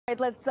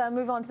Let's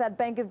move on to that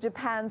Bank of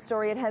Japan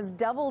story. It has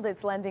doubled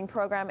its lending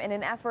program in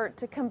an effort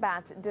to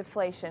combat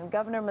deflation.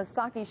 Governor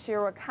Masaaki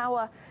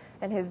Shirakawa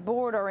and his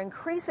board are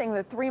increasing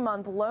the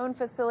 3-month loan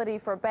facility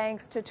for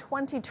banks to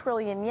 20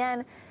 trillion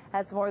yen.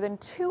 That's more than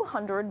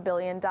 $200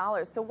 billion.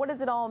 So what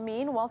does it all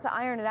mean? Well, to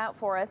iron it out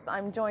for us,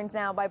 I'm joined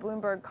now by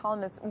Bloomberg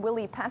columnist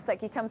Willie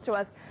Pesek. He comes to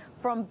us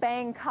from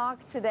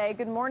Bangkok today.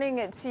 Good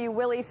morning to you,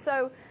 Willie.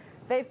 So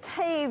they've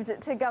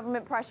caved to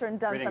government pressure and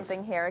done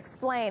something here.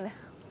 Explain.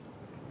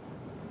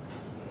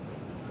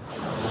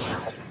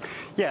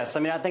 Yes,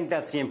 I think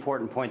that's the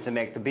important point to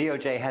make. The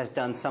BOJ has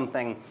done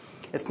something.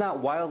 It's not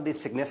wildly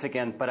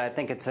significant, but I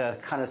think it's a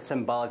kind of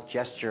symbolic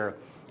gesture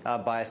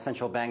by a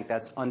central bank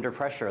that's under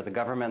pressure. The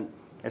government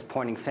is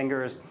pointing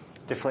fingers.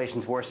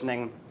 Deflation's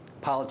worsening.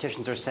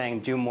 Politicians are saying,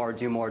 do more,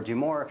 do more, do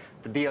more.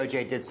 The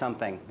BOJ did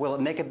something. Will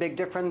it make a big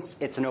difference?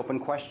 It's an open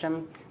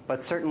question.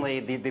 But certainly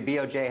the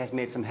BOJ has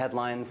made some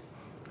headlines,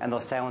 and they'll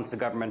silence the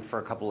government for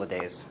a couple of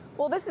days.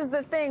 Well, this is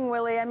the thing,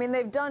 Willie.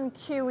 They've done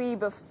QE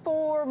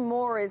before.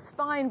 More is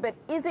fine. But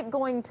is it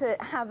going to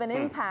have an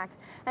impact?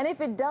 And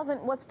if it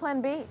doesn't, what's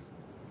plan B?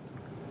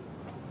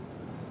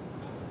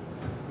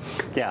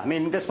 Yeah,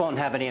 this won't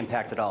have any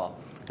impact at all.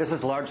 This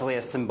is largely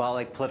a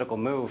symbolic political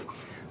move.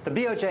 The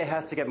BOJ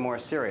has to get more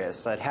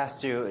serious. It has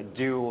to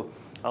do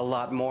a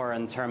lot more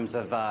in terms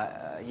of,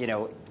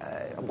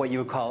 what you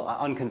would call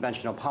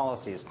unconventional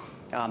policies.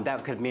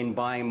 That could mean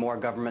buying more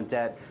government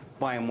debt,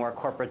 buying more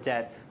corporate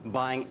debt,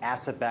 buying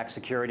asset-backed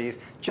securities,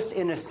 just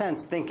in a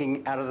sense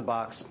thinking out of the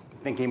box,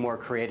 thinking more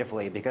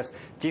creatively, because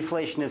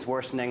deflation is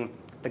worsening.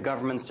 The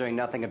government's doing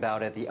nothing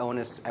about it. The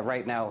onus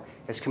right now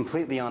is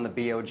completely on the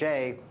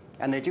BOJ,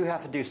 and they do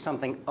have to do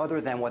something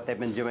other than what they've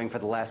been doing for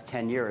the last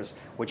 10 years,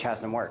 which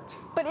hasn't worked.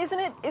 But isn't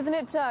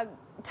it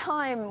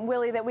time,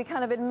 Willie, that we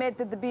kind of admit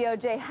that the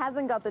BOJ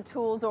hasn't got the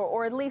tools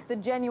or at least the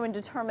genuine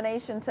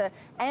determination to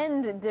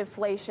end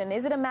deflation?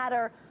 Is it a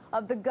matter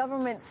of the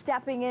government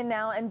stepping in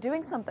now and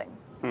doing something?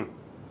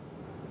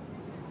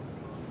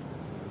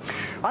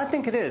 I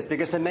think it is,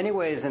 because in many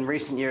ways in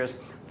recent years,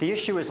 the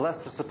issue is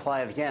less the supply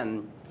of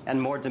yen and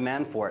more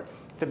demand for it.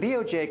 The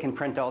BOJ can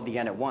print all the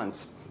yen at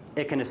once.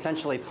 It can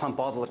essentially pump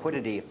all the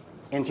liquidity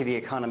into the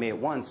economy at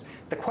once.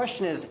 The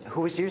question is,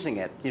 who is using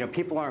it?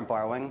 People aren't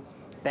borrowing.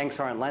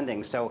 Banks aren't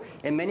lending. So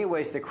in many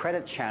ways, the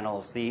credit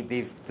channels,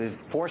 the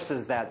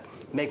forces that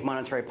make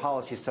monetary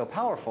policy so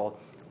powerful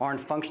aren't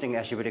functioning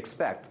as you would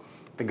expect.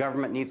 The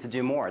government needs to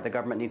do more. The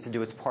government needs to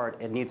do its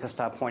part. It needs to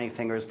stop pointing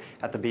fingers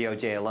at the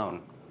BOJ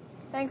alone.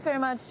 Thanks very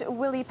much,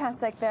 Willie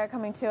Pesek there,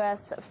 coming to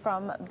us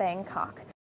from Bangkok.